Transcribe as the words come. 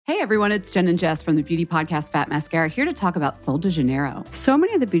Hey everyone, it's Jen and Jess from the beauty podcast Fat Mascara here to talk about Sol de Janeiro. So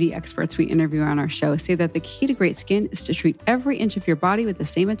many of the beauty experts we interview on our show say that the key to great skin is to treat every inch of your body with the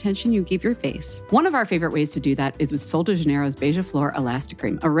same attention you give your face. One of our favorite ways to do that is with Sol de Janeiro's Beija Flor Elastic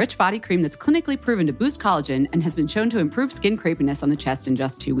Cream, a rich body cream that's clinically proven to boost collagen and has been shown to improve skin crepiness on the chest in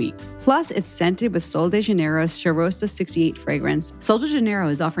just 2 weeks. Plus, it's scented with Sol de Janeiro's Charosta 68 fragrance. Sol de Janeiro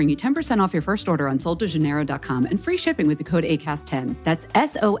is offering you 10% off your first order on soldejaneiro.com and free shipping with the code ACAST10. That's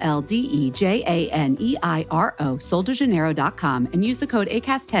SOLDEJANEIRO, soldejaneiro.com, and use the code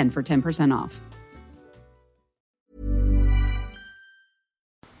ACAST10 for 10% off.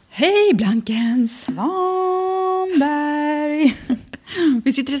 Hej Blankens! Svanberg!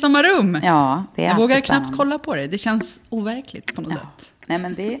 Vi sitter i samma rum. Ja, det är jag vågar spännande. knappt kolla på det. Det känns overkligt på något sätt. Nej,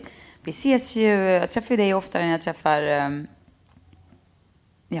 men vi ses ju... Jag träffar ju dig oftare än jag träffar...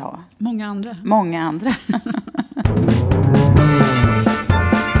 Många andra. Många andra.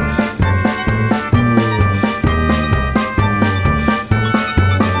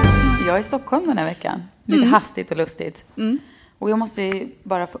 Jag är i Stockholm den här veckan. Lite hastigt och lustigt. Mm. Och jag måste ju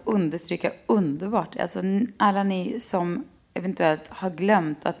bara få understryka underbart. Alltså alla ni som eventuellt har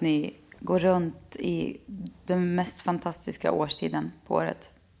glömt att ni går runt i den mest fantastiska årstiden på året.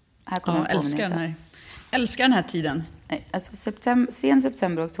 Här kommer en påminnelse. Älskar den här tiden. Alltså sen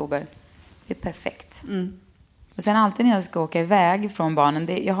september, oktober. Det är perfekt. Mm. Och sen alltid när jag ska åka iväg från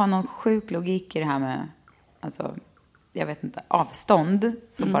barnen. Jag har någon sjuk logik i det här med... Alltså, jag vet inte, avstånd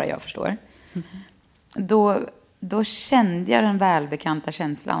som bara jag förstår. Då kände jag den välbekanta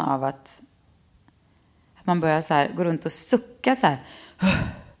känslan av att man börjar så här, gå runt och sucka så här.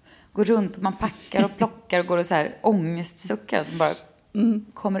 Går runt och man packar och plockar och går och så här ångestsuckar som bara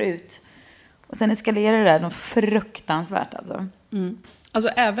kommer ut. Och sen eskalerar det där något fruktansvärt alltså. Mm.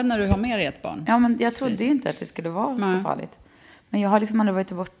 Alltså även när du har med dig ett barn? Ja, men jag trodde ju inte att det skulle vara så farligt. Men jag har liksom aldrig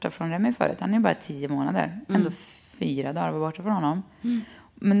varit borta från Remi förut. Han är bara 10 månader. Ändå 4 dagar var borta från honom. Mm.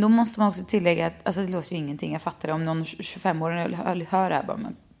 Men då måste man också tillägga att alltså, det låter ju ingenting. Jag fattar det. Om någon 25-åring hör det här bara,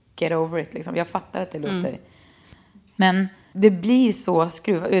 get over it liksom. Jag fattar att det låter. Men det blir så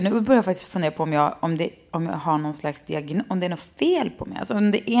skruvat. Nu börjar jag faktiskt fundera på om jag har någon slags diagnos. Om det är något fel på mig. Alltså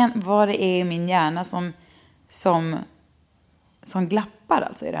om det är vad det är i min hjärna som glappar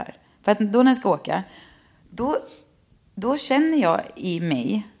alltså i det här. För att då när jag ska åka, då känner jag i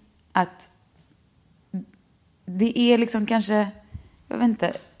mig att det är liksom kanske, jag vet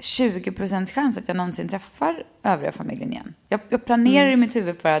inte, 20% chans att jag någonsin träffar övriga familjen igen. Jag planerar i mitt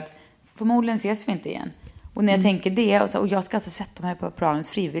huvud för att förmodligen ses vi inte igen. Och när jag tänker det, och jag ska alltså sätta mig på planet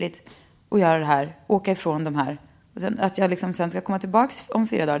frivilligt och göra det här, åka ifrån de här. Och sen, att jag liksom sen ska komma tillbaka om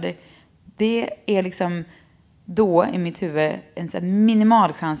 4 dagar, det är liksom då i mitt huvud en så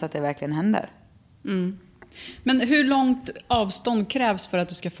minimal chans att det verkligen händer. Mm. Men hur långt avstånd krävs för att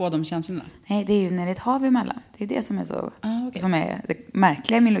du ska få de känslorna? Nej, det är ju när det är ett hav emellan. Det är det som är så som är det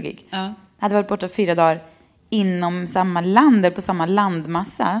märkliga i min logik. Jag hade varit borta 4 dagar inom samma land eller på samma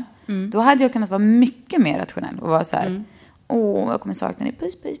landmassa. Då hade jag kunnat vara mycket mer rationell och vara så här, jag kommer sakna dig,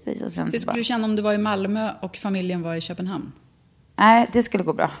 puss. Och sen hur skulle du känna om du var i Malmö och familjen var i Köpenhamn? Nej, det skulle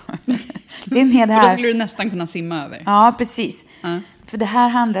gå bra. Det är mer det här. Då skulle du nästan kunna simma över. Ja, precis. För det här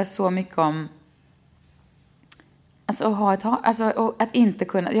handlar så mycket om alltså att inte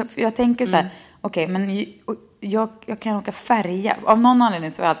kunna. Jag tänker så här, okej, men jag kan åka färja. Av någon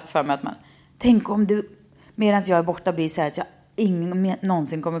anledning så är jag alltid för mig att tänk om du, medan jag är borta, blir så här att jag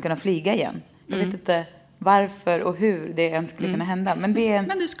någonsin kommer kunna flyga igen. Jag vet inte varför och hur det ens skulle kunna hända. Men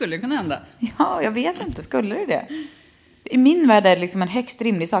det skulle kunna hända. Ja, jag vet inte. Skulle det? I min värld är det liksom en högst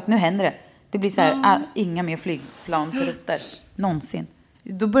rimlig sak. Nu händer det. Det blir så här, inga mer flygplansrutter någonsin.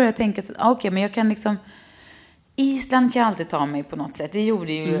 Då börjar jag tänka så okej, men jag kan liksom... Island kan alltid ta mig på något sätt. Det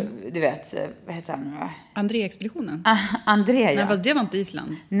gjorde ju, du vet, vad heter han nu? André-expeditionen. André, ja. Nej, fast det var inte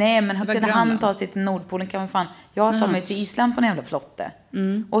Island. Nej, men kunde han ta sig till Nordpolen kan man fan... Jag tar mig till Island på en jävla flotte.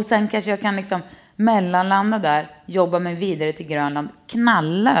 Och sen kanske jag kan liksom mellanlanda där, jobba mig vidare till Grönland,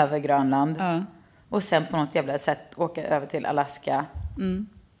 knalla över Grönland. Och sen på något jävla sätt åka över till Alaska,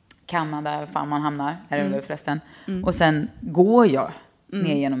 Kanada, fan man hamnar, är det väl förresten. Och sen går jag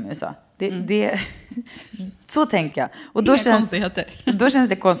ner genom USA. Det så tänker jag. Och då känns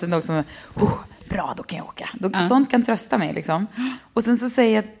det konstigt också. Bra, då kan jag åka. Sånt kan trösta mig liksom. Och sen så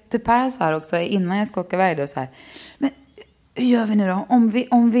säger jag till Per så här också, innan jag ska åka iväg då så här, men hur gör vi nu då?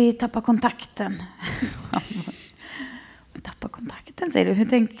 Om vi tappar kontakten. Tappar kontakten, säger du. Hur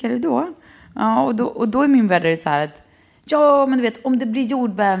tänker du då? Ja, och då är min värld så här att ja, men du vet, om det blir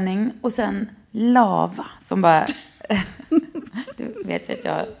jordbävning och sen lava som bara du vet att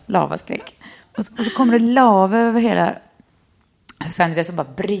jag har lavaskräck. Och så kommer det lava över hela Los Angeles så bara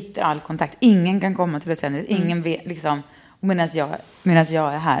bryter all kontakt. Ingen kan komma till Los Angeles. Ingen vet liksom, medan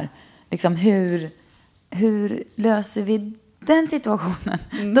jag är här. Liksom hur löser vi den situationen?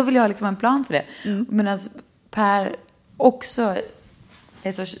 Då vill jag ha liksom en plan för det. Medan Per också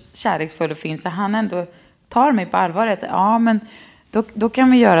är så kärleksfull och fin, så han ändå tar mig på allvar. Jag säger, ja, men då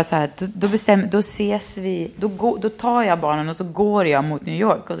kan vi göra så här. Då ses vi. Då tar jag barnen och så går jag mot New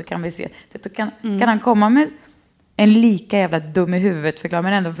York och så kan vi se. Då kan han komma med en lika jävla dum i huvudet förklaring,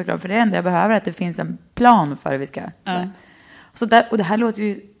 men ändå förklaring. För det enda jag behöver är att det finns en plan för hur vi ska. Så där, och det här låter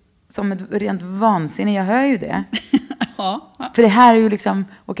ju som ett rent vansinne. Jag hör ju det. Ja. För det här är ju liksom,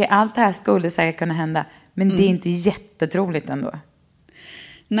 okej, allt det här skulle säkert kunna hända. Men det är inte jättetroligt ändå.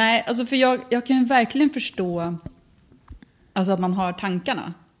 Nej, alltså för jag kan ju verkligen förstå alltså att man har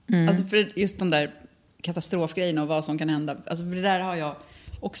tankarna. Alltså för just de där katastrofgrejerna och vad som kan hända. Alltså för det där har jag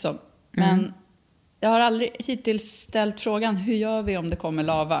också. Men jag har aldrig hittills ställt frågan, hur gör vi om det kommer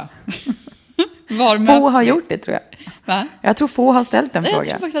lava? Få har gjort det, tror jag. Va? Jag tror få har ställt den frågan. Jag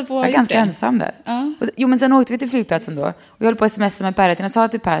tror faktiskt att få har jag är gjort ganska det. ensam där. Ja. Jo, men sen åkte vi till flygplatsen då. Och jag höll på att smsa med Per. Jag sa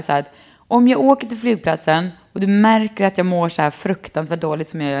till Per så här att om jag åker till flygplatsen och du märker att jag mår så här fruktansvärt dåligt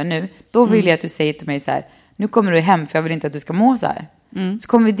som jag gör nu, då vill jag att du säger till mig så här, nu kommer du hem för jag vill inte att du ska må så här. Så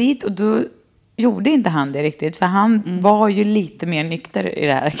kom vi dit och då gjorde inte han det riktigt. För han var ju lite mer nykter i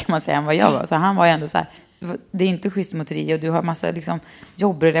det här, kan man säga, än vad jag var. Så han var ju ändå så här, det är inte schysst mot Rio. Du har massa liksom,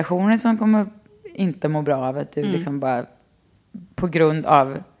 jobbrelationer som kommer inte må bra av att du liksom bara på grund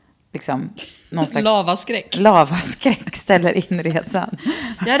av liksom någon slags lavaskräck ställer in resan.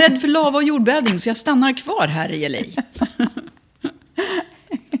 Jag är rädd för lava och jordbävning så jag stannar kvar här i LA.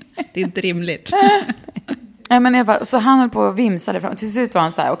 Det är inte rimligt. Ja, men i alla fall, så han höll på och vimsade fram. Till slut var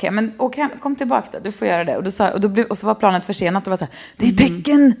han så här, okej, men kom tillbaka då, du får göra det. Och så var planet försenat och var så här, det är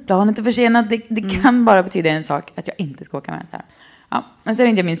tecken, planet är försenat, det kan bara betyda en sak, att jag inte ska åka med så här. Ja, men sen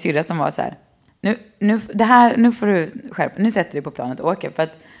ringde jag min syrra som var så här, nu får du skärpa, nu sätter du på planet och åker, för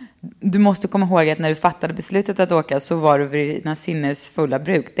att du måste komma ihåg att när du fattade beslutet att åka så var du vid dina sinnesfulla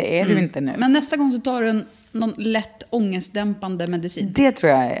bruk. Det är du inte nu. Men nästa gång så tar du någon lätt ångestdämpande medicin. Det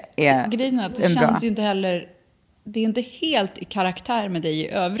tror jag är grejen är att det känns ju inte heller, det är inte helt i karaktär med dig i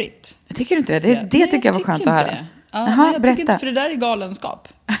övrigt. Jag tycker inte det. Det tycker jag var skönt att höra. Ja, Jaha, jag berätta. tycker inte, för det där är galenskap.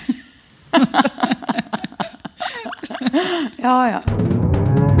 Ja.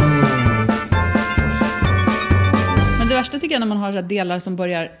 Men det värsta tycker jag när man har så här delar som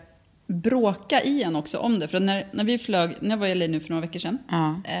börjar bråka i en också om det. För när vi flög, när jag var i LA nu för några veckor sedan,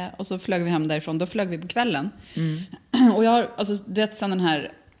 och så flög vi hem därifrån, då flög vi på kvällen. Och jag har, alltså du vet, sen den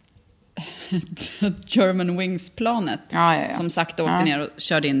här German Wings-planet som sakta åkte ner och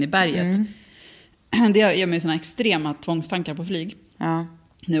körde in i berget. Det gör mig såna extrema tvångstankar på flyg.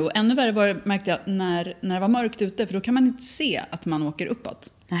 Nu, och ännu värre märkte jag när det var mörkt ute, för då kan man inte se att man åker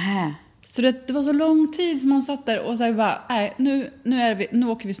uppåt. Så det var så lång tid som man satt där och så bara, nej, nu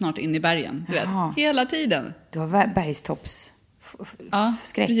åker vi snart in i bergen. Du vet, hela tiden. Du har bergstopps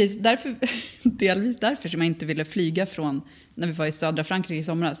skräck. Precis. Delvis därför som jag inte ville flyga från, när vi var i södra Frankrike i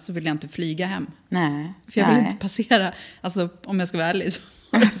somras, så ville jag inte flyga hem. Nej. För jag ville inte passera, alltså om jag ska vara ärlig så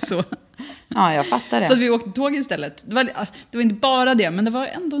var det så. Ja, jag fattar det. Så att vi åkte tåg istället. Det var inte bara det, men det var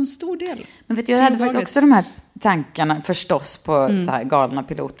ändå en stor del. Men vet du, jag hade faktiskt också de här tankarna förstås på så här galna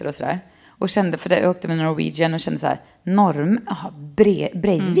piloter och sådär. Och kände, för jag åkte med Norwegian och kände så här,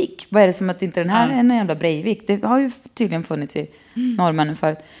 Breivik. Vad är det som att inte den här är en jävla Breivik? Det har ju tydligen funnits i norrmännen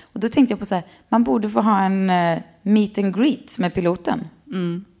förut. Och då tänkte jag på så här, man borde få ha en meet and greet med piloten.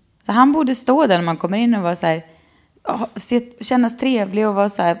 Så han borde stå där när man kommer in och vara så här, kännas trevlig och vara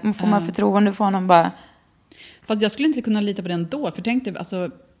så här, får man förtroende för honom bara. Fast jag skulle inte kunna lita på den då, för tänk dig, alltså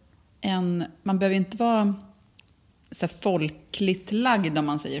man behöver inte vara så här folkligt lagd, om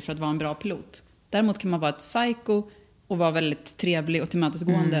man säger, för att vara en bra pilot. Däremot kan man vara ett psycho och vara väldigt trevlig och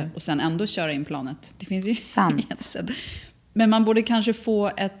tillmötesgående och sen ändå köra in planet. Det finns ju sant. Men man borde kanske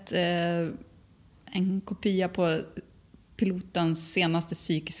få en kopia på pilotens senaste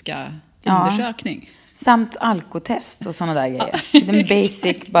psykiska undersökning. Samt alkotest och sådana där grejer. En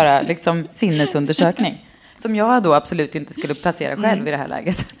basic bara liksom sinnesundersökning. Som jag då absolut inte skulle placera själv i det här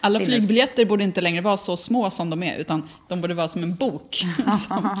läget. Alla flygbiljetter borde inte längre vara så små som de är, utan de borde vara som en bok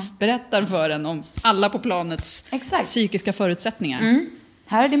som berättar för en om alla på planets psykiska förutsättningar.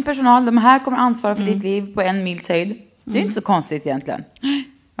 Här är din personal, de här kommer ansvara för ditt liv på 1 mils höjd. Det är inte så konstigt egentligen.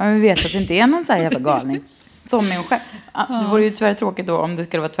 Men vi vet att det inte är någon så här jävla galning. Som en själv. Det vore ju tyvärr tråkigt då om det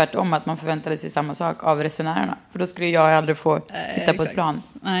skulle vara tvärtom, att man förväntade sig samma sak av resenärerna. För då skulle jag aldrig få sitta på ett plan.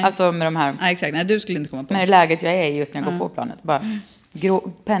 Nej. Alltså med de här. Nej, exakt. Nej, du skulle inte komma på. Med det läget jag är i just när jag går på planet. Bara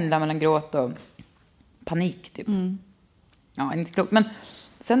pendla mellan gråt och panik typ. Ja, inte klokt. Men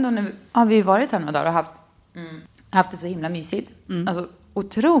sen då nu har vi varit här några dagar och haft det så himla mysigt. Alltså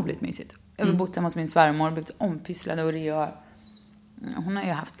otroligt mysigt. Jag har bott hemma hos min svärmor och blivit ompysslade och hon har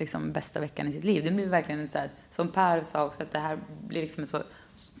ju haft liksom bästa veckan i sitt liv. Det blir verkligen så här, som Per sa också, att det här blir liksom ett så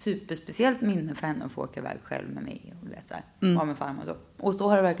superspeciellt minne för henne att få åka iväg själv med mig och vet så här, vara med farmor och så. Och så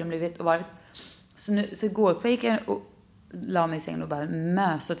har det verkligen blivit och varit. Så igår kväll gick jag och la mig i sängen och bara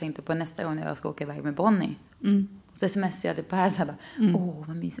mös och tänkte på nästa gång jag ska åka iväg med Bonnie. Och så smsade jag till Per så här,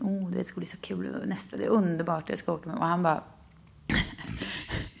 vad mysigt, det ska bli så kul det är underbart, jag ska åka med. Och han bara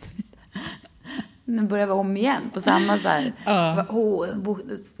nu börjar vi om igen på samma så här.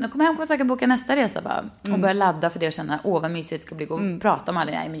 Nu kommer jag hem och säkert boka nästa resa bara. Och börja ladda för det och känna, vad mysigt det ska bli. Och prata med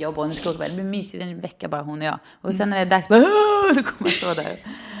alla, nej men jag och Bonnie ska åka. Det blir mysigt en vecka bara, hon och jag. Och sen när det är dags, bara, så kommer jag stå där.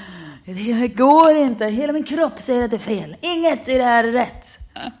 Det går inte, hela min kropp säger att det är fel. Inget i det här är rätt.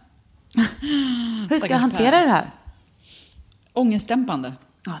 Hur ska jag hantera det här? Ångestdämpande.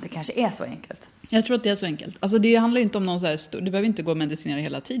 Ja, det kanske är så enkelt. Jag tror att det är så enkelt. Alltså det handlar inte om någon så här stor... Du behöver inte gå och medicinera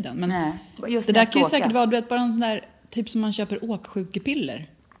hela tiden. Men nej, just det där kan ju säkert vara, du vet, bara en sån där... Typ som man köper åksjukepiller.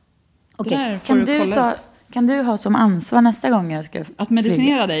 Okej, kan du ha som ansvar nästa gång jag ska... Att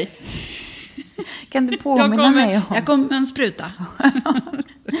medicinera dig? Kan du påminna mig om... Jag kommer med en spruta.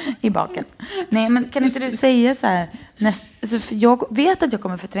 I baken. Nej, men kan inte du säga så här... Alltså, för jag vet att jag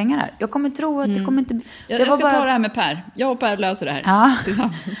kommer förtränga det här. Jag kommer tro att det kommer inte... Jag ska ta det här med Per. Jag och Per löser det här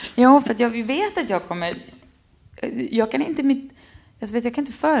tillsammans. Ja, för att jag vet att jag kommer... Jag kan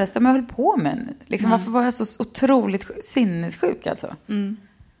inte föreställa mig vad jag höll på med. Liksom, varför var jag så otroligt sinnessjuk alltså?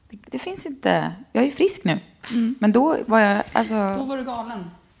 Det finns inte... Jag är ju frisk nu. Men då var jag... Alltså, då var du galen.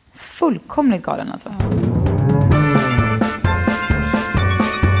 Fullkomligt galen alltså.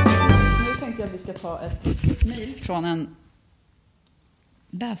 Nu tänkte jag att vi ska ta ett mejl från en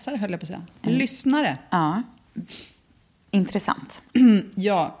läsare, höll jag på att säga. En lyssnare. Ja. Intressant.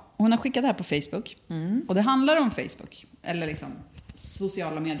 Ja, hon har skickat det här på Facebook. Och det handlar om Facebook. Eller liksom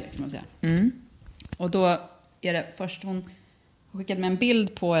sociala medier kan man säga. Och då är det först hon skickat med en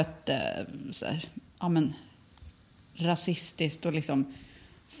bild på ett så här, rasistiskt och liksom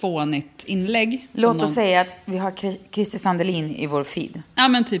fånigt inlägg. Låt oss säga att vi har Christer Sandelin i vår feed. Ja,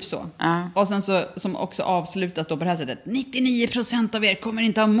 men typ så. Och sen så, som också avslutas då på det här sättet. 99% av er kommer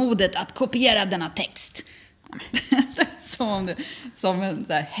inte ha modet att kopiera denna text. som en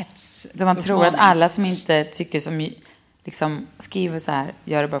så här hets. Så man tror att alla som inte tycker som liksom skriver så här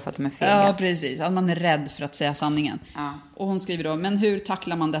gör det bara för att de är fega. Ja, precis. Att man är rädd för att säga sanningen. Och hon skriver då, men hur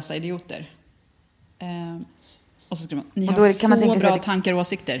tacklar man dessa idioter? Och så skriver man, ni har så bra tankar och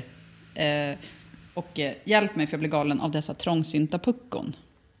åsikter. Och hjälp mig för jag blir galen av dessa trångsynta puckon.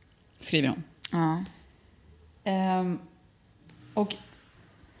 Skriver hon. Och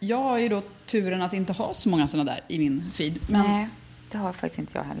jag har ju då turen att inte ha så många sådana där i min feed. Men, nej, det har faktiskt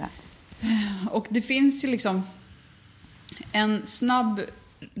inte jag heller. Och det finns ju liksom... En snabb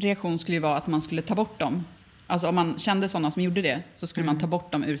reaktion skulle ju vara att man skulle ta bort dem. Alltså om man kände sådana som gjorde det så skulle man ta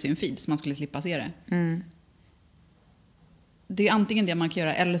bort dem ur sin feed så man skulle slippa se det. Det är antingen det man kan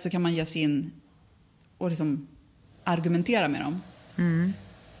göra eller så kan man ge sig in och liksom argumentera med dem.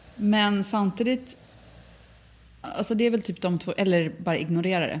 Men samtidigt, alltså det är väl typ de två, eller bara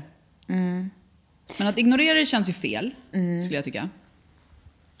ignorera det. Men att ignorera det känns ju fel, skulle jag tycka.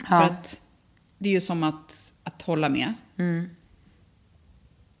 För att det är ju som att hålla med.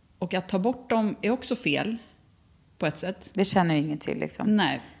 Och att ta bort dem är också fel på ett sätt. Det känner ju inget till liksom.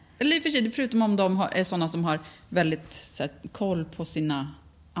 Nej. Eller i och för sig, förutom om de är sådana som har väldigt så här, koll på sina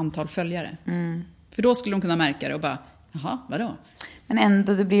antal följare. För då skulle de kunna märka det och bara, jaha, vadå? Men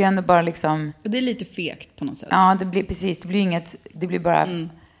ändå, det blir ju ändå bara liksom... Det är lite fegt på något sätt. Ja, det blir precis. Det blir inget... Det blir bara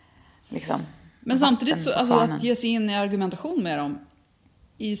liksom... Men samtidigt så, alltså, att ge sig in i argumentation med dem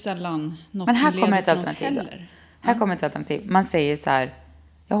är ju sällan något. Men här som kommer leder ett alternativ. heller. Här kommer ett alternativ. Man säger så här,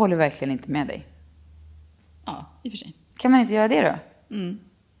 jag håller verkligen inte med dig. Ja, i och för sig. Kan man inte göra det då?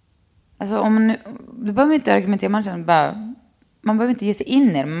 Alltså om man nu, då behöver man inte argumentera, man känner bara, man behöver inte ge sig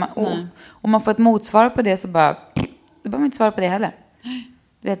in i det. Och man får ett motsvar på det så bara, då behöver man inte svara på det heller.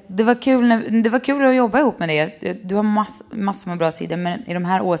 Du vet, det var kul att jobba ihop med det. Du har massor med bra sidor, men i de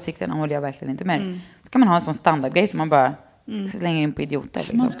här åsikterna håller jag verkligen inte med. Så kan man ha en sån standardgrej som man bara slänger in på idioter.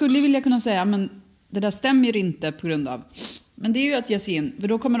 Liksom. Man skulle vilja kunna säga, men det där stämmer ju inte på grund av... Men det är ju att ge sig in, för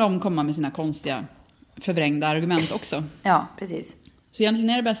då kommer de komma med sina konstiga förvrängda argument också. Ja, precis. Så egentligen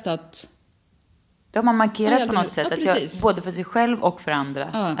är det bästa att... Då har man markerat på något sätt, att både för sig själv och för andra.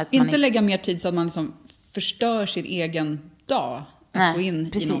 Att inte lägga mer tid så att man liksom förstör sin egen dag att gå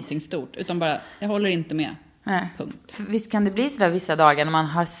in i någonting stort. Utan bara, jag håller inte med. Punkt. Visst kan det bli sådär vissa dagar när man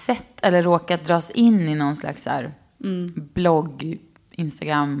har sett eller råkat dras in i någon slags här blogg,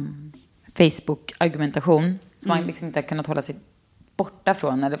 Instagram, Facebook-argumentation som man liksom inte har kunnat hålla sig borta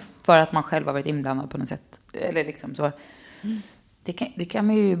från, eller för att man själv har varit inblandad på något sätt. Eller liksom så. Det kan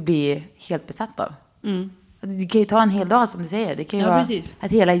man ju bli helt besatt av. Det kan ju ta en hel dag, som du säger. Det kan ju vara precis.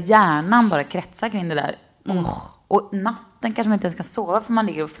 att hela hjärnan bara kretsar kring det där. Och natten kanske man inte ens kan sova för man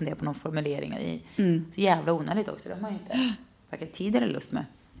ligger och funderar på några formuleringar i. Så jävla onödigt också. Det har man ju inte varken tid eller lust med.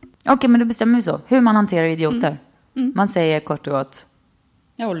 Okej, men då bestämmer vi så. Hur man hanterar idioter. Man säger kort och gott.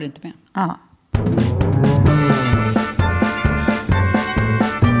 Jag håller inte med. Ja.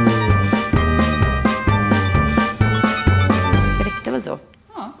 Det räckte väl så?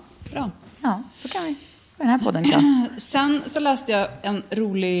 Ja, bra. Ja, då kan vi. Den här podden klar. Sen så läste jag en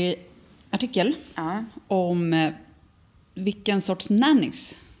rolig artikel om vilken sorts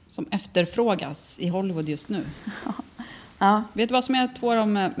nannies som efterfrågas i Hollywood just nu. Vet du vad som är 2 av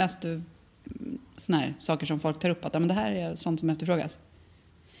de mest såna här saker som folk tar upp? Att men det här är sånt som efterfrågas.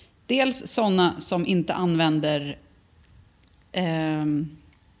 Dels sådana som inte använder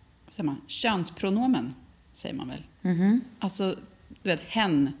könspronomen, säger man väl. Alltså, du vet,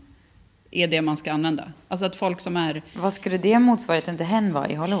 hen är det man ska använda. Alltså att folk som är... Vad skulle det motsvarigheten till hen vara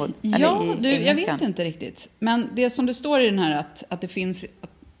i Hollywood? Ja, jag vet inte riktigt. Men det som det står i den här att det finns...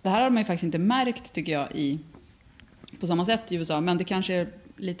 Det här har man ju faktiskt inte märkt, tycker jag, på samma sätt i USA. Men det kanske är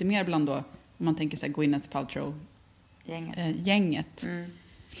lite mer bland då, om man tänker sig Gwyneth Paltrow-gänget.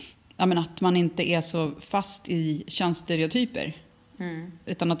 Ja, men att man inte är så fast i könsstereotyper.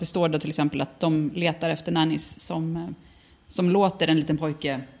 Utan att det står då till exempel att de letar efter nannies som låter en liten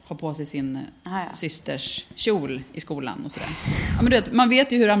pojke ha på sig sin systers kjol i skolan och sådär. Ja, men du vet, man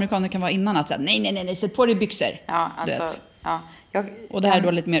vet ju hur amerikaner kan vara innan att säga nej, sätt på dig byxor. Ja, alltså, och det här är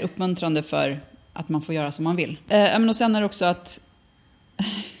då lite mer uppmuntrande för att man får göra som man vill. Men och sen är det också att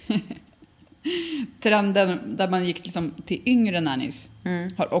trenden där man gick liksom till yngre nannies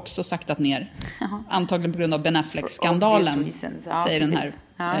har också saktat ner. Antagligen på grund av Ben Affleck-skandalen, säger den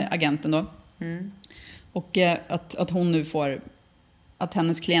här agenten då. Och att hon nu får... Att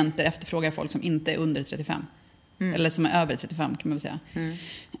hennes klienter efterfrågar folk som inte är under 35. Eller som är över 35, kan man väl säga.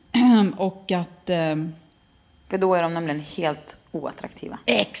 Och att... För då är de nämligen helt oattraktiva.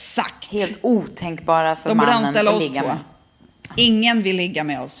 Exakt! Helt otänkbara för de mannen att ligga oss med. Ingen vill ligga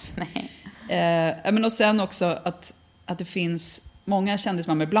med oss. Nej. Men och sen också att det finns många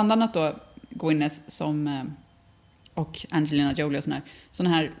kändismammor, bland annat då Gwyneth och Angelina Jolie och såna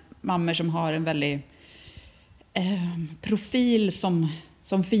här mammor som har en väldigt profil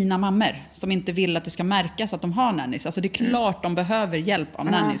som fina mammor, som inte vill att det ska märkas att de har nannies. Alltså det är klart de behöver hjälp av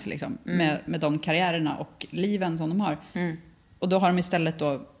nannies liksom, med de karriärerna och liven som de har. Och då har de istället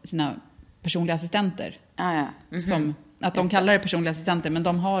då sina personliga assistenter. Som, att de kallar det personliga assistenter, men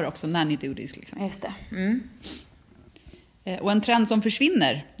de har också nanny duties. Liksom. Just det. Och en trend som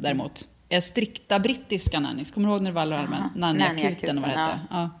försvinner däremot är strikta brittiska nannies. Kommer du ihåg när det var allmän nannyakuten och vad det hette?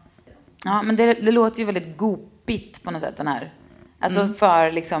 Ja, men det låter ju väldigt gopigt på något sätt, den här. Alltså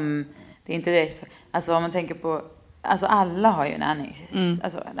för liksom, det är inte direkt för, alltså om man tänker på, alltså alla har ju nannies.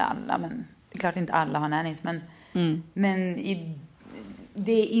 Alltså alla, men det är klart inte alla har nannies, men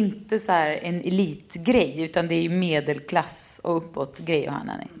det är inte så här en elitgrej, utan det är ju medelklass och uppåt grej att ha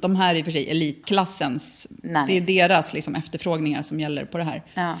nanny. De här är i och för sig elitklassens, nannies. Det är deras liksom efterfrågningar som gäller på det här.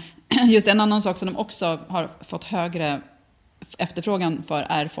 Ja. Just en annan sak som de också har fått högre efterfrågan för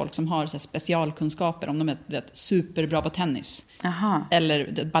är folk som har så här specialkunskaper, om de är superbra på tennis. Aha.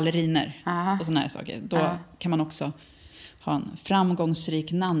 Eller balleriner och såna här saker. Då kan man också ha en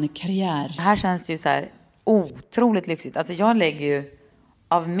framgångsrik nannykarriär. Här känns det ju så här otroligt lyxigt. Alltså jag lägger ju,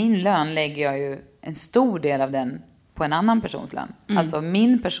 av min lön lägger jag ju en stor del av den på en annan persons lön. Alltså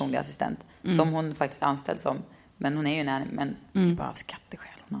min personliga assistent, som hon faktiskt är anställd som. Men hon är ju nanny, men bara av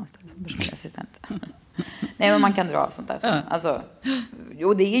skatteskäl hon är anställd som personlig assistent. Nej, men man kan dra av sånt där. Alltså,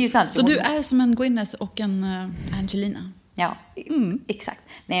 jo, det är ju sant. Så du är som en Gwyneth och en Angelina? Ja, exakt.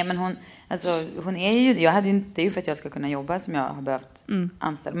 Nej, men hon är ju, jag hade ju inte, det är ju för att jag ska kunna jobba som jag har behövt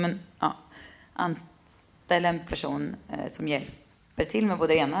anställa. Men anställa en person som hjälper till med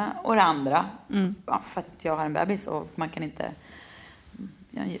både det ena och det andra. Ja, för att jag har en bebis och man kan inte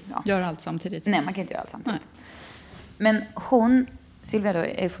göra allt samtidigt. Nej, man kan inte göra allt samtidigt. Nej. Men Silvia då,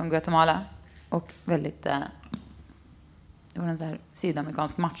 är från Guatemala och väldigt hon har en så här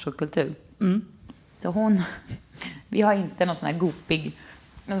sydamerikansk machokultur. Så vi har inte någon sån här gopig,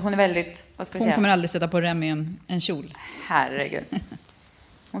 alltså hon är väldigt, vad ska vi säga? Hon kommer aldrig sätta på rem i en kjol. Herregud.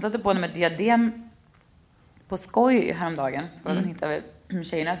 Hon satte på henne med diadem på skoj häromdagen. För hon hittade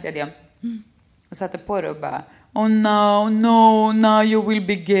tjejernas diadem. Och satte på det och bara, oh no, now you will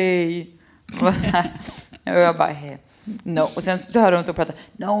be gay. Och så här. Och jag bara, hey, no. Och sen så hörde hon så prata,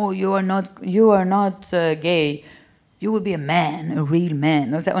 no, you are not gay. You will be a man, a real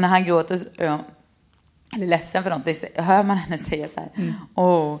man. Och när han gråter så eller ledsen för någonting, hör man henne säga så här,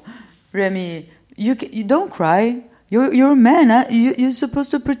 oh, Remy, you don't cry. You're a man. You're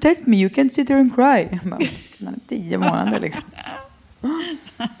supposed to protect me. You can't sit here and cry. Man är 10 månader liksom.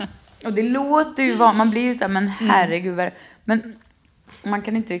 Och det låter ju man blir ju så här, men herregud. Men man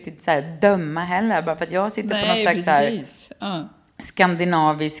kan inte riktigt så här döma heller. Bara för att jag sitter på någon slags så här,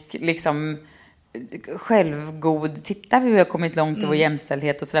 skandinavisk liksom självgod. Titta vi har kommit långt i vår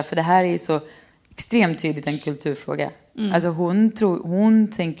jämställdhet och sådär. För det här är ju så extremt tydligt en kulturfråga. Alltså hon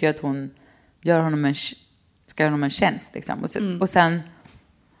tänker ju att hon ska göra honom en tjänst liksom. Och sen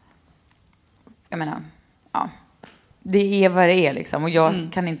jag menar, ja, det är vad det är liksom. Och jag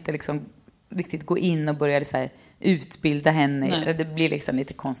kan inte liksom riktigt gå in och börja så här, utbilda henne. Nej. Det blir liksom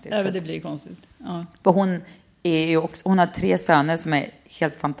lite konstigt. Ja, det blir konstigt. Ja. Och hon har 3 söner som är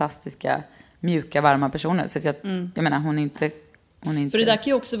helt fantastiska, mjuka, varma personer. Så att jag menar, hon är inte... För det där kan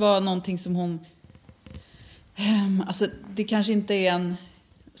ju också vara någonting som hon... Alltså, det kanske inte är en...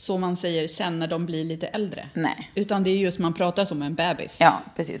 Så man säger sen när de blir lite äldre. Nej. Utan det är just man pratar som en bebis. Ja,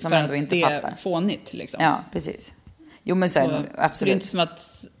 precis. Som ändå inte fattar. Det är fånigt liksom. Ja, precis. Jo, men så är det absolut. Så det är inte som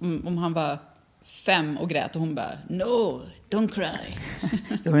att om han var 5 och grät och hon bara, no, don't cry.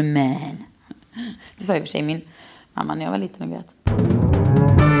 You're a man. Det sa i och för sig min mamma när jag var liten och grät.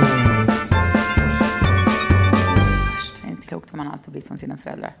 Det är inte klokt om man alltid blir som sina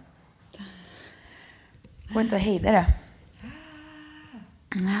föräldrar. Går inte att hejda det.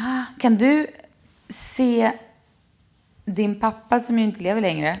 Kan du se din pappa som ju inte lever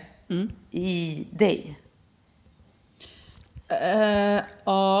längre i dig?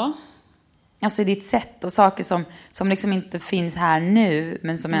 Ja. Alltså i ditt sätt och saker som liksom inte finns här nu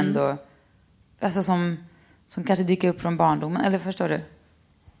men som ändå alltså som kanske dyker upp från barndomen, eller förstår du?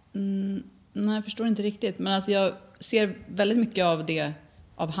 Nej, jag förstår inte riktigt, men alltså jag ser väldigt mycket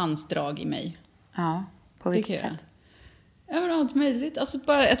av hans drag i mig. Ja, på vilket sätt? Ja, men allt möjligt. Alltså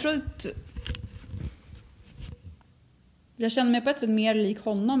bara, jag tror att jag känner mig på ett sätt mer lik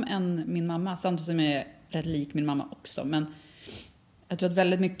honom än min mamma. Samtidigt som jag är rätt lik min mamma också. Men jag tror att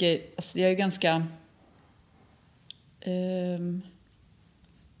väldigt mycket... Alltså jag är ganska...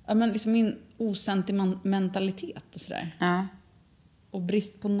 ja, men liksom min osentimentalitet och sådär. Ja. Och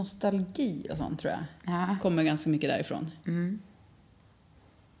brist på nostalgi och sånt, tror jag. Kommer ganska mycket därifrån.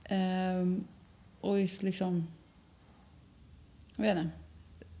 Och just liksom... Jag vet inte.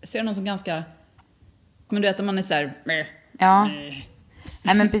 Jag ser någon som ganska... Men du vet att man är så här... Ja.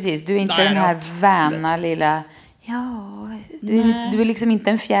 Nej, men precis. Du är inte den här värna lilla... Ja, du är liksom inte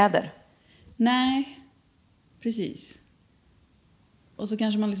en fjäder. Nej, precis. Och så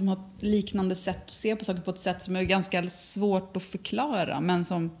kanske man liksom har ett liknande sätt att se på saker på ett sätt som är ganska svårt att förklara. Men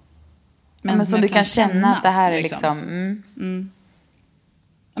som du kan känna att det här är liksom...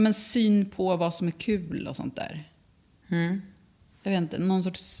 Ja, men syn på vad som är kul och sånt där. Jag vet inte, någon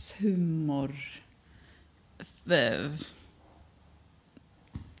sorts humor.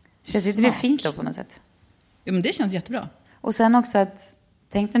 Känns inte det fint då på något sätt? Ja, men det känns jättebra. Och sen också att,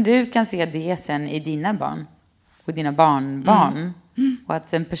 tänk när du kan se det sen i dina barn och dina barnbarn. Och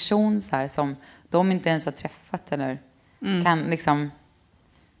att en person så här som de inte ens har träffat eller kan liksom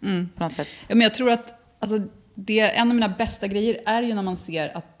på något sätt. Ja, men jag tror att alltså, en av mina bästa grejer är ju när man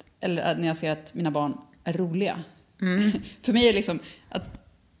ser att, eller när jag ser att mina barn är roliga. För mig är det liksom att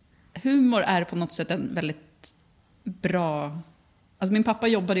humor är på något sätt en väldigt bra... Alltså min pappa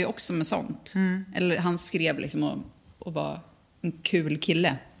jobbade ju också med sånt. Eller han skrev liksom och var en kul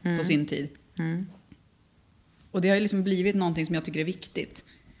kille på sin tid. Och det har ju liksom blivit någonting som jag tycker är viktigt.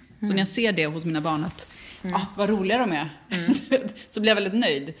 Så när jag ser det hos mina barn att vad roliga de är, så blir jag väldigt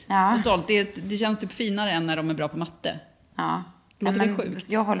nöjd och stolt. Det känns typ finare än när de är bra på matte. Ja. Låter det sjukt?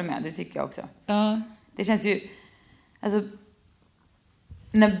 Jag håller med, det tycker jag också. Ja. Det känns ju... Alltså,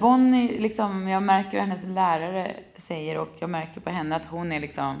 när Bonnie liksom... Jag märker vad hennes lärare säger och jag märker på henne att hon är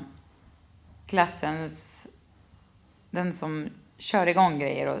liksom klassens... Den som kör igång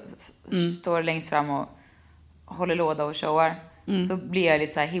grejer och står längst fram och håller låda och showar. Så blir jag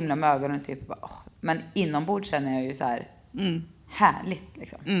lite så här himla med ögonen typ. Men inombords känner jag ju så här härligt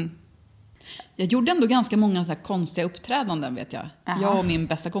liksom. Jag gjorde ändå ganska många så här konstiga uppträdanden, vet jag. Aha. Jag och min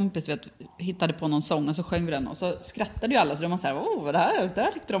bästa kompis hittade på någon sång och så sjöng vi den. Och så skrattade ju alla, så de var så här, det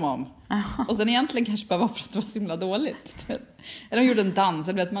här tyckte de om. Aha. Och sen egentligen kanske bara var för att det var så himla dåligt. Eller de gjorde en dans,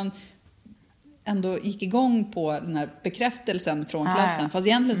 eller vet man ändå gick igång på den här bekräftelsen från klassen. Fast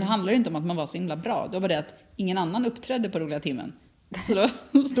egentligen så handlar det inte om att man var så himla bra. Det var bara det att ingen annan uppträdde på roliga timmen. Så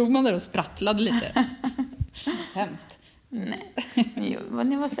då stod man där och sprattlade lite. Hemskt. Nej,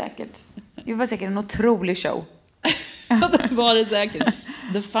 det var säkert en otrolig show. Det var det säkert.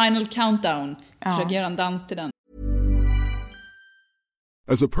 The final countdown. Försök göra en dans till den.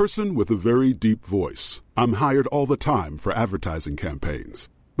 As a person with a very deep voice, I'm hired all the time for advertising campaigns.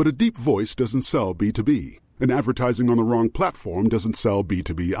 But a deep voice doesn't sell B2B, and advertising on the wrong platform doesn't sell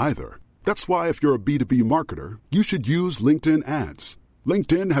B2B either. That's why if you're a B2B marketer, you should use LinkedIn ads.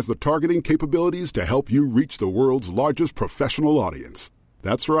 LinkedIn has the targeting capabilities to help you reach the world's largest professional audience.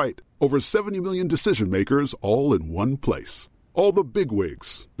 That's right. Over 70 million decision makers all in one place. All the big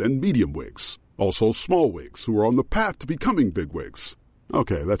wigs, then medium wigs. Also small wigs who are on the path to becoming big wigs.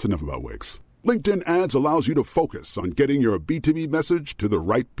 Okay, that's enough about wigs. LinkedIn ads allows you to focus on getting your B2B message to the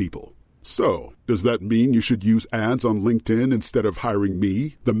right people. So, does that mean you should use ads on LinkedIn instead of hiring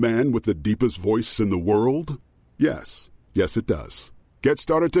me, the man with the deepest voice in the world? Yes. Yes, it does. Get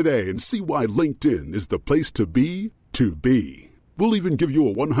started today and see why LinkedIn is the place to be to be. We'll even give you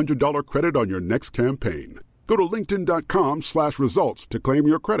a $100 credit on your next campaign. Go to linkedin.com/results to claim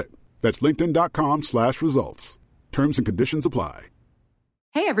your credit. That's linkedin.com/results. Terms and conditions apply.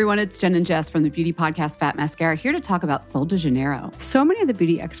 Hey everyone, it's Jen and Jess from the beauty podcast Fat Mascara here to talk about Sol de Janeiro. So many of the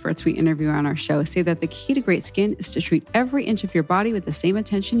beauty experts we interview on our show say that the key to great skin is to treat every inch of your body with the same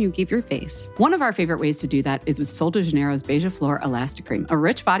attention you give your face. One of our favorite ways to do that is with Sol de Janeiro's Beija Flor Elastic Cream, a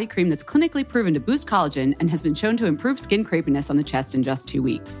rich body cream that's clinically proven to boost collagen and has been shown to improve skin crepiness on the chest in just 2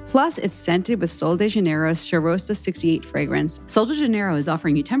 weeks. Plus, it's scented with Sol de Janeiro's Charosta 68 fragrance. Sol de Janeiro is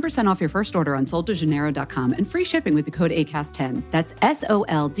offering you 10% off your first order on soldejaneiro.com and free shipping with the code ACAST10. That's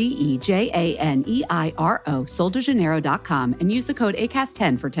SOLDEJANEIRO, soldejaneiro.com, and use the code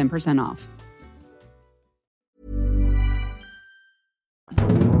ACAST10 for 10% off.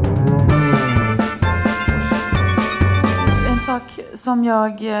 En sak som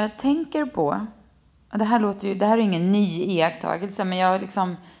jag tänker på, det här är ingen ny iakttagelse, men jag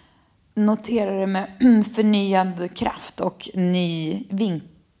liksom noterar det med förnyad kraft och ny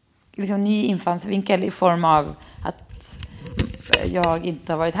infallsvinkel i form av att jag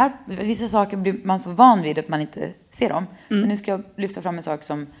inte har varit här. Vissa saker blir man så van vid att man inte ser dem. Men nu ska jag lyfta fram en sak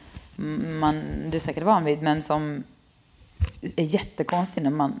som du är säkert van vid, men som är jättekonstig när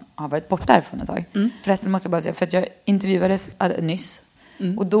man har varit borta härifrån ett tag. Förresten måste jag bara säga, för att jag intervjuades nyss.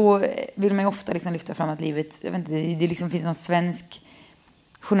 Och då vill man ju ofta liksom lyfta fram att livet, jag vet inte, det liksom finns någon svensk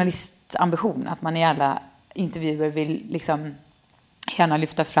journalistambition att man i alla intervjuer vill liksom gärna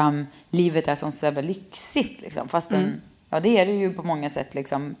lyfta fram livet är som så jävla lyxigt liksom. Fast ja, det är det ju på många sätt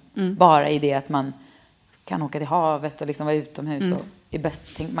liksom. Bara i det att man kan åka till havet och liksom vara utomhus och är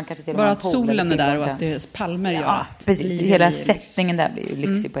bäst, man kanske till och med bara att solen är där och att det är palmer gör att precis, hela sättningen där blir ju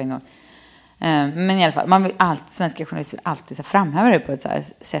lyxig på en gång. Men i alla fall, svenska journalister vill alltid så framhäva det på ett så här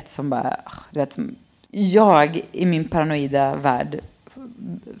sätt som bara, du vet, som jag i min paranoida värld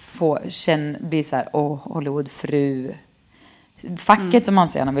blir så här, Hollywoodfru facket som man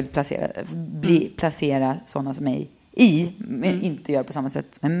så gärna vill placera sådana som mig i, men inte gör på samma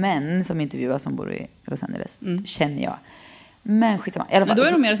sätt med män som intervjuas som bor i Los Angeles, känner jag. Men skitsamma. I alla fall, men då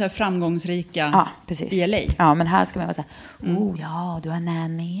är de mer så här framgångsrika i LA. Ja, men här ska man vara så här, ja, du är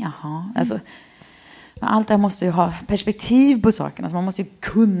nanny, jaha. Alltså, men allt det här måste ju ha perspektiv på sakerna. Alltså man måste ju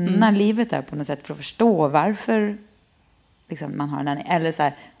kunna livet där på något sätt för att förstå varför liksom, man har en nanny. Eller så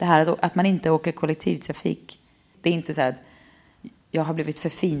här, det här att man inte åker kollektivtrafik. Det är inte så här att jag har blivit för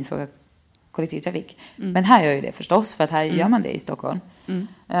fin för att åka kollektivtrafik. Men här gör ju det förstås, för att här gör man det i Stockholm.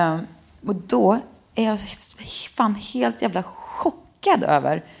 Och då är jag fan helt jävla chockad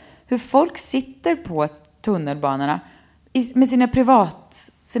över hur folk sitter på tunnelbanorna med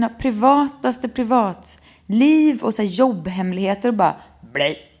sina privataste privatliv och så här jobbhemligheter och bara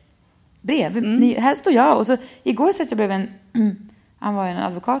bredvid. Här står jag. Och så igår satt jag bredvid han var en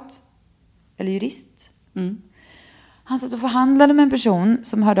advokat eller jurist. Han satt och förhandlade med en person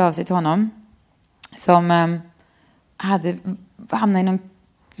som hörde av sig till honom, som hade hamnat i någon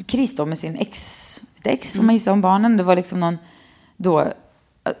kris då med sin ex och man gissade om barnen. Det var liksom någon då,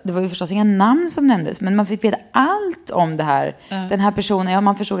 det var ju förstås inga namn som nämndes, men man fick veta allt om det här. Den här personen,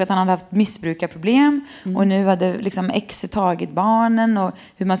 man förstod att han hade haft missbrukarproblem och nu hade liksom ex tagit barnen och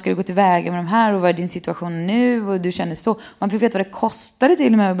hur man skulle gå tillväga med de här och vad är din situation nu och du känner så. Man fick veta vad det kostade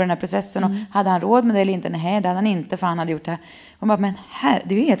till och med över den här processen och hade han råd med det eller inte? Nej, det hade han inte, för han hade gjort det här. Och man bara, men här,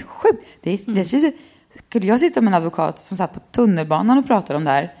 det är ju helt sjukt. Skulle jag sitta med en advokat som satt på tunnelbanan och pratade om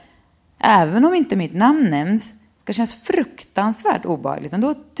det här, även om inte mitt namn nämns, det känns fruktansvärt obehagligt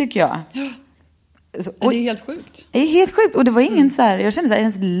ändå, tycker jag. Så, det är helt sjukt. Det är helt sjukt. Och det var ingen så här, jag kände så här,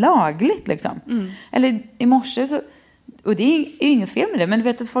 ens lagligt liksom. Eller i morse så, och det är ju inget fel med det, men du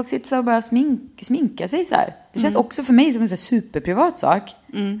vet att folk sitter så och bara sminka sig så här. Det känns också för mig som en så superprivat sak.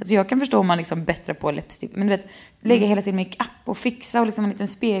 Alltså jag kan förstå om man liksom bättrar på läppstift, men du vet, lägga hela sin make-up och fixa och liksom en liten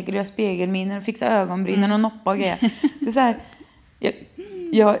spegel, göra spegelminnen och fixa ögonbrynen och noppa och grejer. Det är så här,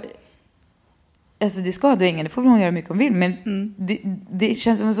 alltså det skadar ingen, det får hon göra mycket hon vill, men det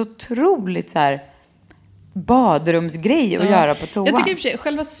känns som en så otroligt så här badrumsgrej att göra på toa. Jag tycker i och för sig,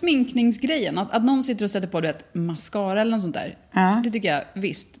 själva sminkningsgrejen, att någon sitter och sätter på, du vet, mascara eller något sånt där, det tycker jag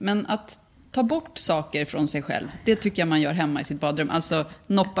visst. Men att ta bort saker från sig själv, det tycker jag man gör hemma i sitt badrum. Alltså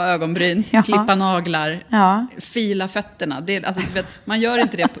noppa ögonbryn, klippa naglar, fila fötterna. Det, alltså, du vet, man gör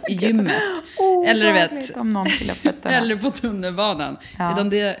inte det i gymmet. Eller du vet, om någon filar fötterna. Eller på tunnelbanan. Utan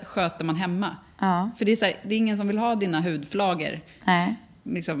det sköter man hemma. För det är, så här, det är ingen som vill ha dina hudflagor. Nej.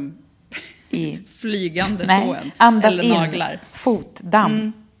 Liksom flygande på en. Andas eller in. Naglar.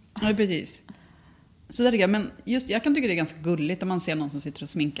 Fotdamm. Ja, precis. Så där tycker jag, men just jag kan tycka det är ganska gulligt om man ser någon som sitter och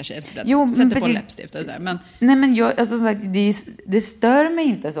sminkar sig eller jo, sätter på läppstift eller så där. Men nej, men jag, alltså, så det stör mig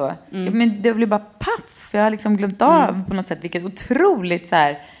inte så. Men det blir bara paff. För jag har liksom glömt av på något sätt vilket otroligt så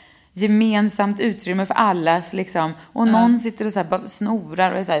här gemensamt utrymme för allas liksom. Och någon sitter och så här bara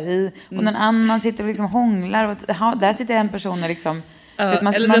snorar och så här, och någon annan sitter och liksom hånglar och där sitter en person och liksom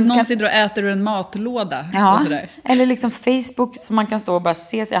eller att någon sitter och äter ur en matlåda. Och sådär. Eller liksom Facebook som man kan stå och bara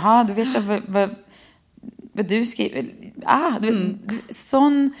se sig. Jaha, du vet vad du skriver.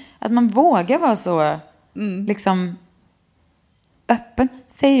 Sån att man vågar vara så liksom öppen,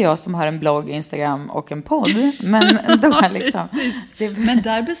 säger jag som har en blogg, Instagram och en podd. Men ändå liksom. Men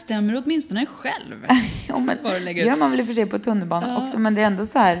där bestämmer du åtminstone själv. Gör man väl i och för sig på tunnelbanan också. Men det är ändå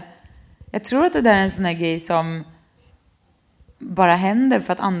så här. Jag tror att det där är en sån här grej som bara händer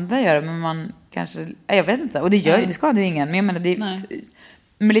för att andra gör det, men man kanske, jag vet inte, och det skadar ju ingen, men jag menar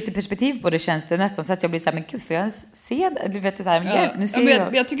med lite perspektiv på det känns det nästan så att jag blir så här, men gud, för jag ser det, du vet det så här, nu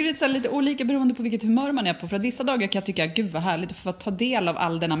ser jag tycker det är så här lite olika beroende på vilket humör man är på, för att vissa dagar kan jag tycka, gud vad härligt att få ta del av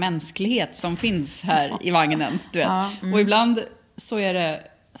all denna mänsklighet som finns här i vagnen, du vet. Och ibland så är det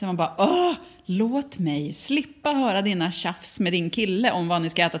så man bara, låt mig slippa höra dina tjafs med din kille om vad ni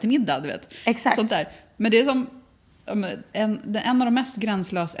ska äta till middag, du vet. Exakt. Sånt där. Men det är som en av de mest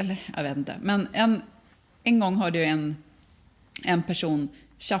gränslösa, eller jag vet inte, men en gång hörde jag en person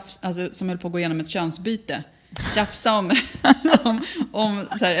tjafs, alltså, som höll på att gå igenom ett könsbyte, tjafsa om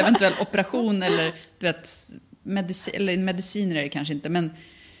så här, eventuell operation eller du vet, mediciner är det kanske inte, men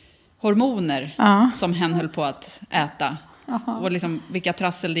hormoner som hen höll på att äta. Och liksom vilka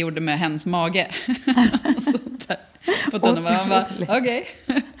trassel det gjorde med hens mage. Sånt där. Man bara, okej.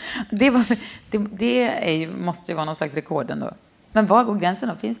 Det måste ju vara någon slags rekord ändå. Men var går gränsen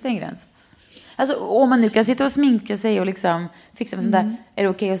då? Finns det en gräns? Alltså om man nu kan sitta och sminka sig och liksom fixa med sånt där, är det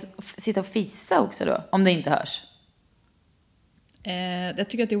okej att sitta och fisa också då? Om det inte hörs? Jag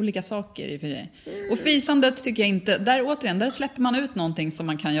tycker att det är olika saker i och för sig. Och fisandet tycker jag inte, där släpper man ut någonting som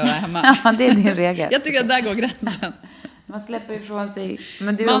man kan göra hemma. Ja, det är din regel. Jag tycker att där går gränsen. Man släpper ifrån sig,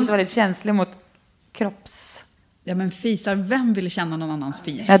 men du är också väldigt känslig mot kropps... Ja, men fisar, vem vill känna någon annans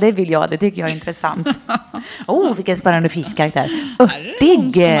fis? Ja, det vill jag, det tycker jag är intressant. Vilken spännande fiskaraktär.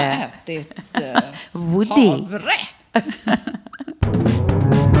 Örtig! Är det någon som har ätit havre?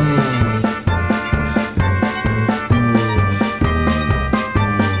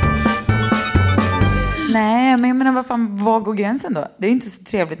 Nej, men jag menar, vad går gränsen då? Det är inte så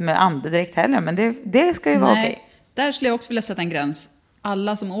trevligt med andedräkt heller, men det ska ju vara okej. Där skulle jag också vilja sätta en gräns.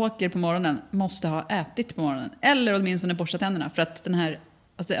 Alla som åker på morgonen måste ha ätit på morgonen. Eller åtminstone borstat tänderna. För att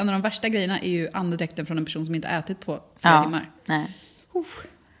alltså en av de värsta grejerna är ju andedräkten från en person som inte ätit på flera timmar. Nej.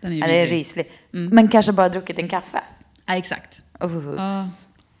 Den är ju det är rysligt. Men kanske bara druckit en kaffe. Ja, exakt.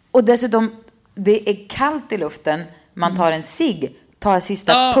 Och dessutom, det är kallt i luften. Man tar en cigg. Tar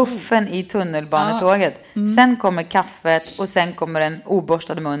sista puffen i tunnelbanetåget. Sen kommer kaffet och sen kommer den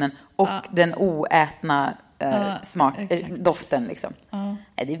oborstade munnen och den oätna doften liksom.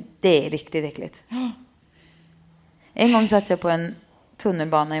 Det är riktigt äckligt. En gång satt jag på en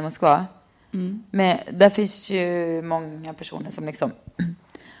tunnelbana i Moskva. Där finns ju många personer som liksom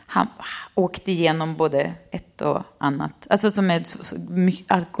åkte igenom både ett och annat. Alltså som är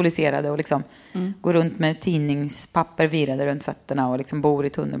alkoholiserade och liksom går runt med tidningspapper virade runt fötterna och liksom bor i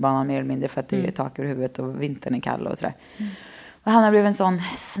tunnelbanan mer eller mindre för att det är tak över huvudet och vintern är kall och sådär. Och han har blivit en sån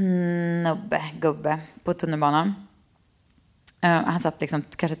gubbe på tunnelbanan. Han satt liksom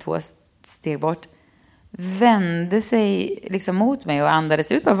kanske 2 steg bort. Vände sig liksom mot mig och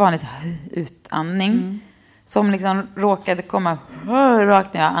andades ut på vanligt utandning. Som liksom råkade komma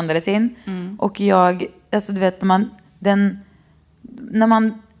rakt när jag andades in. Och jag, alltså du vet, när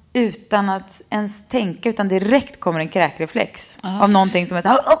man utan att ens tänka, utan direkt kommer en kräkreflex av någonting som är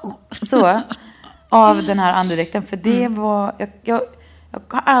så av den här andedräkten. För det var, jag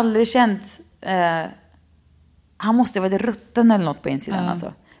har aldrig känt, han måste ha varit rutten eller något på insidan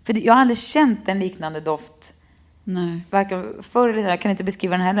alltså. För jag har aldrig känt en liknande doft. Nej. Varken förr eller jag kan inte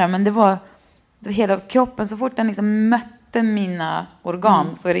beskriva den heller, men det var hela kroppen, så fort den liksom mötte mina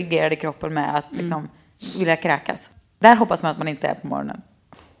organ så reagerade kroppen med att liksom vilja kräkas. Där hoppas man att man inte är på morgonen.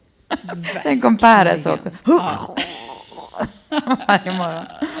 Den kom Per så varje morgon.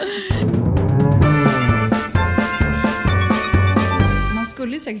 Man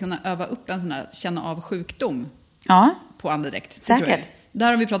skulle ju säkert kunna öva upp en sån här känna av sjukdom på andedräkt. Säkert.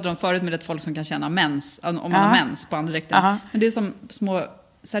 Där har vi pratat om förut med ett folk som kan känna mens, om man har mens på andedräkten. Men det är som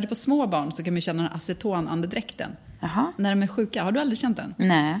särskilt på små barn så kan man känna den acetonandedräkten. När de är sjuka. Har du aldrig känt den?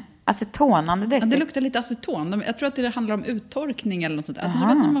 Nej. Acetonandedräkt? Ja, det luktar lite aceton. Jag tror att det handlar om uttorkning eller något sånt där. Att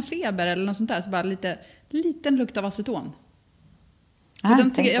när de har feber eller något sånt där så bara liten lukt av aceton.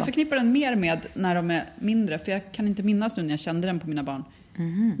 Jag förknippar den mer med när de är mindre. För jag kan inte minnas nu när jag kände den på mina barn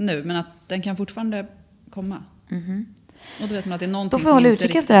nu. Men att den kan fortfarande komma. Och då vet man att det är någonting då får jag hålla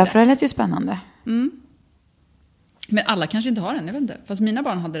utkik efter det här, för det lät ju spännande. Men alla kanske inte har den, jag vet inte. Fast mina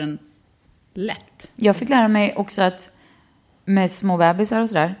barn hade den lätt. Jag fick lära mig också att med små bebisar och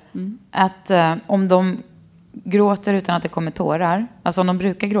sådär, att om de gråter utan att det kommer tårar, alltså om de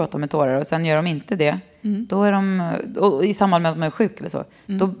brukar gråta med tårar och sen gör de inte det, då är de, och i samband med att de är sjuk eller så,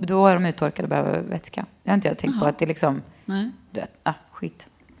 då är de uttorkade och behöver vätska. Det har inte jag tänkt på, att det liksom, skit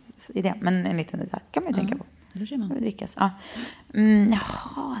i det, men en liten detalj kan man ju tänka på. Det ser man. Det drickas.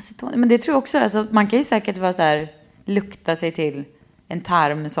 Aceton. Men det tror jag också, alltså, man kan ju säkert vara så här, lukta sig till en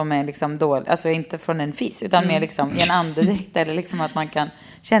tarm som är liksom dålig, alltså inte från en fis utan mer liksom i en andedräkt, eller liksom att man kan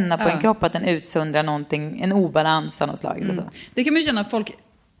känna på en kropp att den utsöndrar någonting, en obalans av något slag eller så. Det kan man ju känna,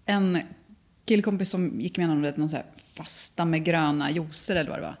 en killkompis som gick med honom någon så här fasta med gröna juicer eller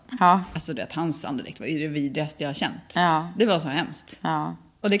vad det var. Ja. Alltså det, hans andedräkt var det vidrigaste jag har känt. Ja. Det var så hemskt. Ja.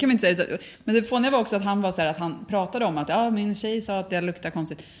 Och det kan vi inte säga. Men det fåniga var också att han var så här, att han pratade om att min tjej sa att det luktar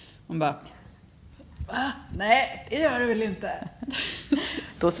konstigt. Hon bara, nej, det gör du väl inte.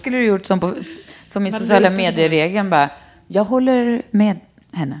 Då skulle du gjort som i sociala medieregeln, bara, jag håller med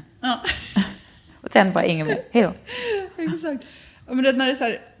henne. Ja. Och sen bara ingen mer. Hej då. Exakt. Men det, när det är så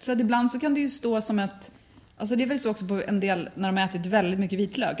här, för att ibland så kan det ju stå som ett, alltså det är väl så också på en del när de ätit väldigt mycket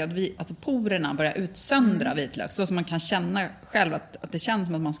vitlök, att alltså porerna börjar utsöndra vitlök, så som man kan känna själv att det känns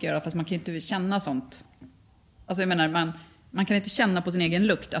som att man ska göra, fast man kan ju inte känna sånt. Alltså jag menar, man kan inte känna på sin egen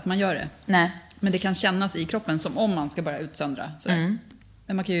lukt att man gör det. Nej. Men det kan kännas i kroppen som om man ska börja utsöndra.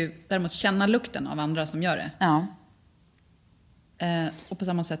 Men man kan ju däremot känna lukten av andra som gör det. Ja. Och på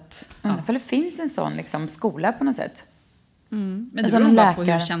samma sätt. För det finns en sån liksom, skola på något sätt. Men det beror bara på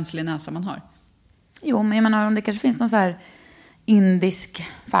hur känslig näsa man har. Jo, men jag menar, om det kanske finns någon så här indisk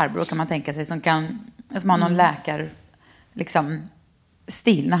farbror kan man tänka sig, som kan, att man har någon läkare liksom,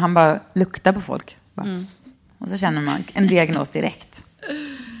 stil när han bara luktar på folk. Och så känner man en diagnos direkt.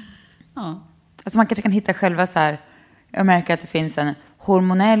 Ja. Alltså man kanske kan hitta själva så här, jag märker att det finns en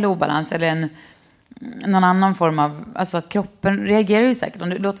hormonell obalans eller någon annan form av, alltså att kroppen reagerar ju säkert. Om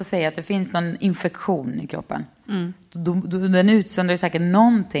du låter säga att det finns någon infektion i kroppen. Den utsöndrar ju säkert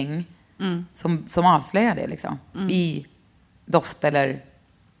någonting som avslöjar det liksom. I doft eller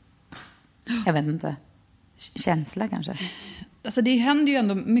jag vet inte, känsla kanske. Alltså det händer ju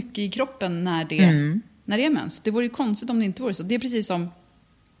ändå mycket i kroppen när det är mens. Det vore ju konstigt om det inte vore så. Det är precis som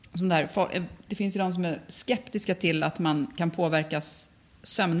där, det finns ju de som är skeptiska till att man kan påverkas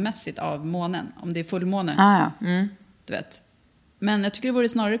sömnmässigt av månen, om det är fullmåne. Du vet. Men jag tycker det vore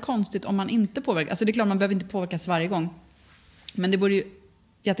snarare konstigt om man inte påverkas. Alltså det är klart man behöver inte påverkas varje gång. Men det vore ju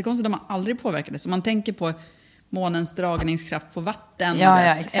jättekonstigt om man aldrig påverkades. Om man tänker på månens dragningskraft på vatten,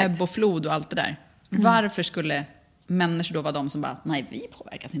 ebb och flod och allt det där. Varför skulle människor då vara de som bara, nej, vi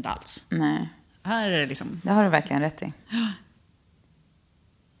påverkas inte alls. Nej. Här är det liksom. Det har du verkligen rätt i.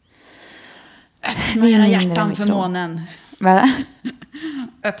 Öppna era hjärtan för månen.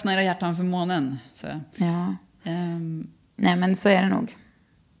 Öppna era hjärtan för månen. Så. Ja. Nej, men så är det nog.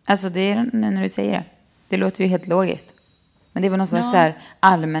 Alltså det är när du säger det. Det låter ju helt logiskt. Men det är väl någon slags så här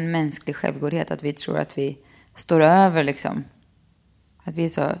allmän mänsklig självgodhet, att vi tror att vi står över liksom. Att vi är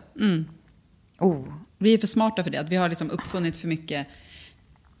så... Vi är för smarta för det. Att vi har liksom uppfunnit för mycket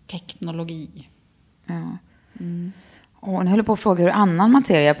teknologi. Ja. Och hon höll på att fråga hur annan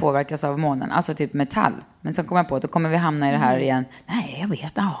materia påverkas av månen. Alltså typ metall. Men så kommer jag på att då kommer vi hamna i det här igen. Nej, jag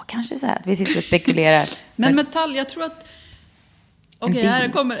vet. Kanske så här. Att vi sitter och spekulerar. Men metall, jag tror att... Okej,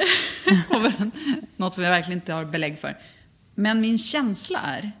 här kommer något som jag verkligen inte har belägg för. Men min känsla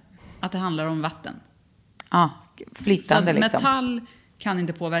är att det handlar om vatten. Ja, flytande så liksom. Metall kan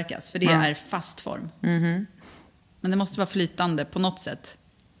inte påverkas, för det är fast form. Mm-hmm. Men det måste vara flytande på något sätt.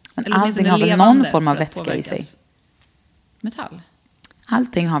 Men allting har väl någon form av vätska i sig? Metall?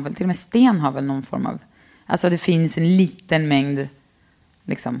 Allting har väl, till och med sten har väl någon form av... Alltså det finns en liten mängd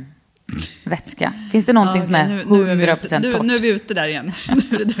liksom vätska. Finns det någonting som är 100% torrt? Nu är vi ute där igen.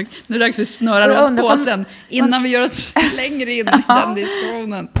 Nu är det dags vi snörar åt påsen innan vi gör oss längre in i den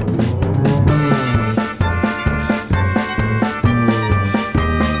diskussionen.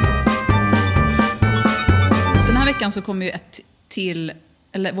 Den här veckan så kommer ju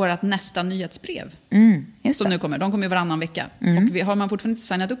vårt nästa nyhetsbrev. Som nu kommer. De kommer ju varannan vecka. Och har man fortfarande inte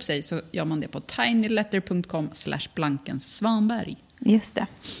signat upp sig så gör man det på tinyletter.com/Blankens-Svanberg. Just det.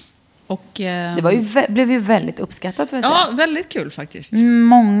 Och, det blev ju väldigt uppskattat för att säga. Ja, väldigt kul faktiskt.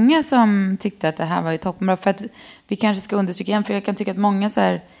 Många som tyckte att det här var ju toppenbra. För att vi kanske ska undersöka igen. För jag kan tycka att många så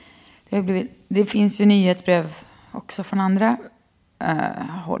här... Det finns ju nyhetsbrev också från andra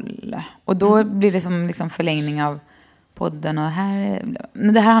håll. Och då blir det som liksom förlängning av podden. Och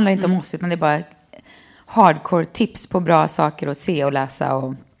det här handlar inte om oss, utan det är bara hardcore tips på bra saker att se och läsa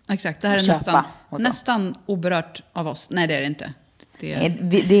och exakt, det här är nästan oberört av oss. Nej, det är det inte. Det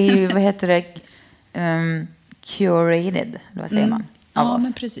är ju, vad heter det? Curated, vad säger man? Av oss.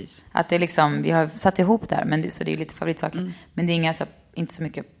 Men precis. Att det är liksom, vi har satt ihop det här, så det är lite favoritsaker. Men det är inte så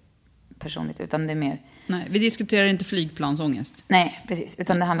mycket personligt, utan det är mer... Nej, vi diskuterar inte flygplansångest. Nej, precis.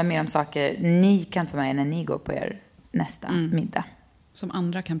 Utan det handlar mer om saker ni kan ta med när ni går på er nästa middag. Som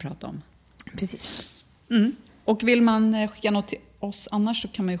andra kan prata om. Precis. Och vill man skicka något till oss annars så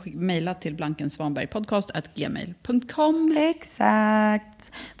kan man ju mejla till blankensvanbergpodcast@gmail.com. Exakt.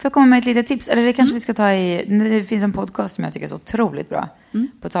 Får jag komma med ett litet tips? Eller det kanske vi ska ta i... Det finns en podcast som jag tycker är så otroligt bra.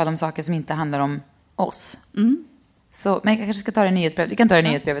 På tal om saker som inte handlar om oss. Så, men jag kanske ska ta det i nyhetsbrevet. Vi kan ta det i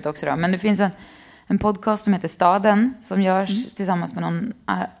nyhetsbrevet också då. Men det finns en podcast som heter Staden. Som görs tillsammans med någon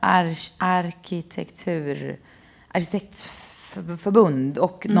arkitektförbund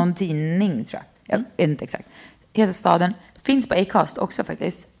och någon tidning, tror jag. Jag vet inte exakt. Heter Staden. Finns på Acast också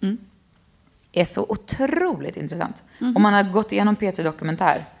faktiskt. Är så otroligt intressant. Om man har gått igenom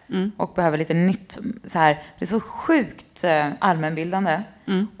P3-dokumentär och behöver lite nytt så här. Det är så sjukt allmänbildande.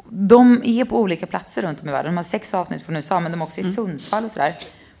 De är på olika platser runt om i världen. De har 6 avsnitt från USA, men de är också i Sundsvall och sådär.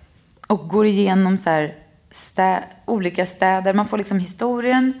 Och går igenom så här olika städer. Man får liksom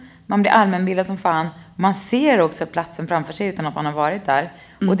historien. Man blir allmänbildad som fan. Man ser också platsen framför sig utan att man har varit där.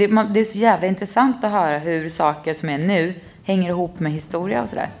 Och det är så jävla intressant att höra hur saker som är nu hänger ihop med historia och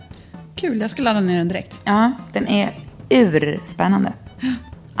sådär. Kul, jag ska ladda ner den direkt. Ja, den är urspännande.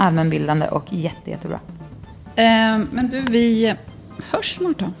 Allmänbildande och jättebra. Men du, vi hörs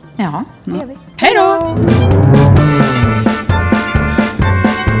snart då. Ja, det gör vi. Hej då!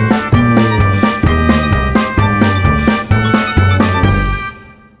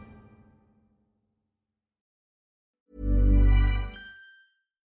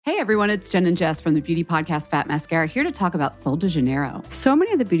 Hey everyone, it's Jen and Jess from the beauty podcast Fat Mascara, here to talk about Sol de Janeiro. So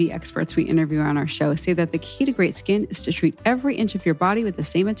many of the beauty experts we interview on our show say that the key to great skin is to treat every inch of your body with the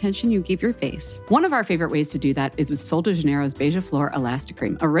same attention you give your face. One of our favorite ways to do that is with Sol de Janeiro's Beija Flor Elastic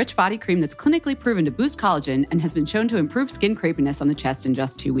Cream, a rich body cream that's clinically proven to boost collagen and has been shown to improve skin crepiness on the chest in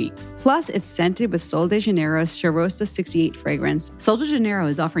just 2 weeks. Plus, it's scented with Sol de Janeiro's Charosta 68 fragrance. Sol de Janeiro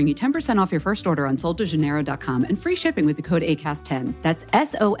is offering you 10% off your first order on soldejaneiro.com and free shipping with the code ACAST10. That's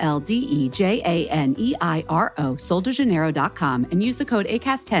SOLDEJANEIRO, soldejaneiro.com, and use the code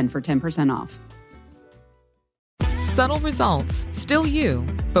ACAST10 for 10% off. Subtle results, still you,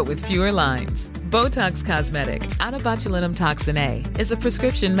 but with fewer lines. Botox Cosmetic, out of botulinum toxin A, is a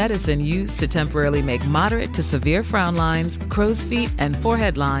prescription medicine used to temporarily make moderate to severe frown lines, crow's feet, and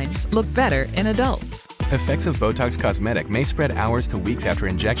forehead lines look better in adults. Effects of Botox Cosmetic may spread hours to weeks after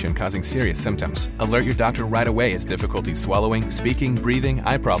injection, causing serious symptoms. Alert your doctor right away as difficulty swallowing, speaking, breathing,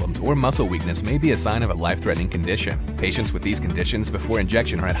 eye problems, or muscle weakness may be a sign of a life-threatening condition. Patients with these conditions before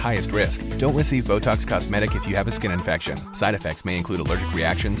injection are at highest risk. Don't receive Botox Cosmetic if you have a skin infection. Side effects may include allergic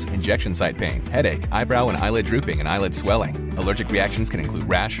reactions, injection site pain, headache, eyebrow and eyelid drooping, and eyelid swelling. Allergic reactions can include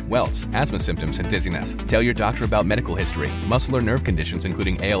rash, welts, asthma symptoms, and dizziness. Tell your doctor about medical history, muscle or nerve conditions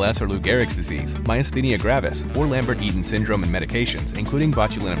including ALS or Lou Gehrig's disease, myasthenia gravis, or Lambert-Eaton syndrome, and medications, including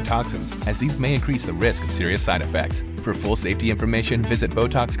botulinum toxins, as these may increase the risk of serious side effects. For full safety information, visit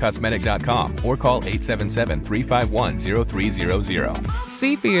BotoxCosmetic.com or call 877-351-0300.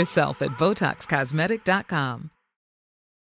 See for yourself at BotoxCosmetic.com.